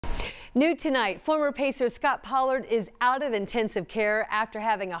New tonight, former Pacer Scot Pollard is out of intensive care after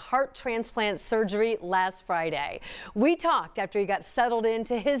having a heart transplant surgery last Friday. We talked after he got settled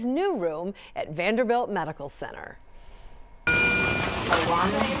into his new room at Vanderbilt Medical Center.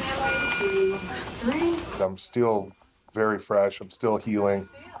 I'm still very fresh. I'm still healing.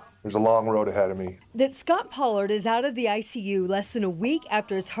 There's a long road ahead of me. That Scot Pollard is out of the ICU less than a week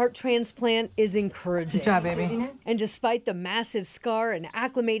after his heart transplant is encouraging. Good job, baby. And despite the massive scar and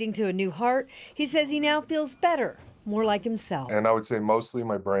acclimating to a new heart, he says he now feels better, more like himself. And I would say mostly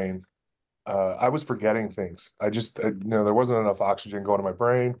my brain. I was forgetting things. There wasn't enough oxygen going to my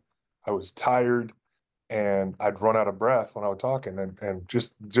brain. I was tired, and I'd run out of breath when I was talking. And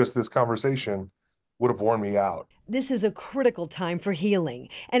just this conversation would have worn me out. This is a critical time for healing,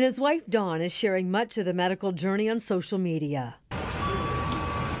 and his wife Dawn is sharing much of the medical journey on social media.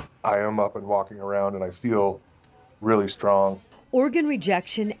 I am up and walking around, and I feel really strong. Organ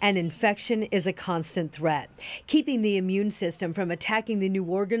rejection and infection is a constant threat. Keeping the immune system from attacking the new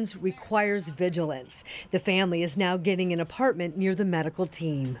organs requires vigilance. The family is now getting an apartment near the medical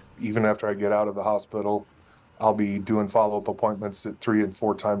team. Even after I get out of the hospital, I'll be doing follow-up appointments at 3 and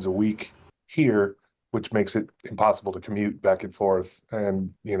 4 times a week here, which makes it impossible to commute back and forth.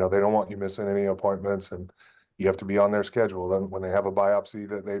 And, they don't want you missing any appointments, and you have to be on their schedule. Then when they have a biopsy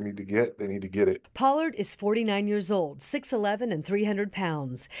that they need to get it. Pollard is 49 years old, 6'11" and 300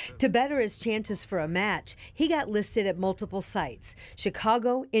 pounds. To better his chances for a match, he got listed at multiple sites,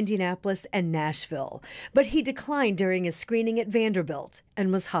 Chicago, Indianapolis, and Nashville. But he declined during his screening at Vanderbilt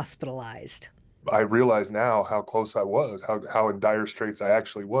and was hospitalized. I realize now how close I was, how in dire straits I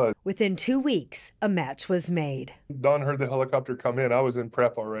actually was. Within 2 weeks, a match was made. Dawn heard the helicopter come in. I was in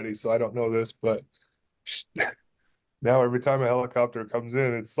prep already, so I don't know this, but now every time a helicopter comes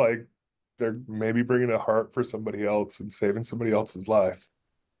in, it's like they're maybe bringing a heart for somebody else and saving somebody else's life,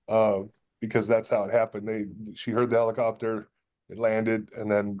 because that's how it happened. She heard the helicopter, it landed,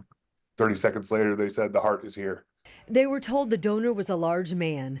 and then 30 seconds later, they said the heart is here. They were told the donor was a large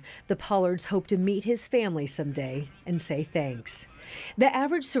man. The Pollards hope to meet his family someday and say thanks. The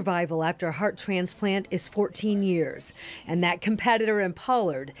average survival after a heart transplant is 14 years, and that competitor in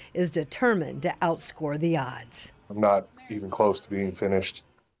Pollard is determined to outscore the odds. I'm not even close to being finished,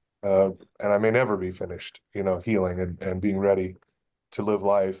 and I may never be finished, healing and being ready to live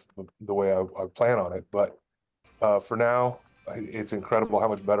life the way I plan on it. But for now, it's incredible how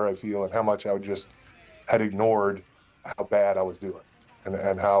much better I feel and how much I just had ignored how bad I was doing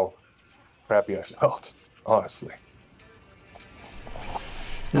and how crappy I felt, honestly.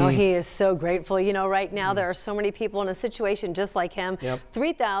 Oh, he is so grateful. Right now there are so many people in a situation just like him. Yep.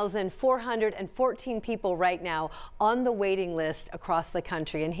 3,414 people right now on the waiting list across the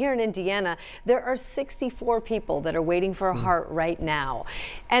country. And here in Indiana, there are 64 people that are waiting for a heart right now.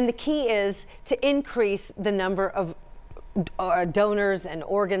 And the key is to increase the number of donors and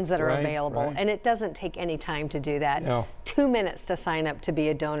organs that are available. Right. And it doesn't take any time to do that. No. 2 minutes to sign up to be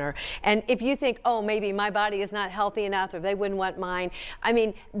a donor. And if you think, oh, maybe my body is not healthy enough or they wouldn't want mine,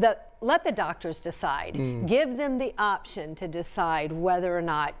 let the doctors decide. Give them the option to decide whether or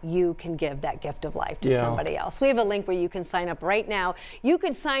not you can give that gift of life to somebody else. We have a link where you can sign up right now. You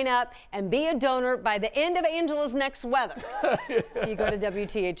can sign up and be a donor by the end of Angela's next weather. You go to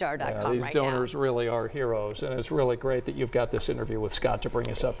WTHR.com these donors really are heroes, and it's really great that you've got this interview with Scott to bring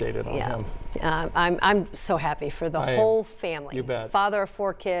us updated on him. I'm so happy for the whole family. You bet. Father of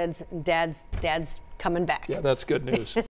 4 kids, dad's coming back. Yeah, that's good news.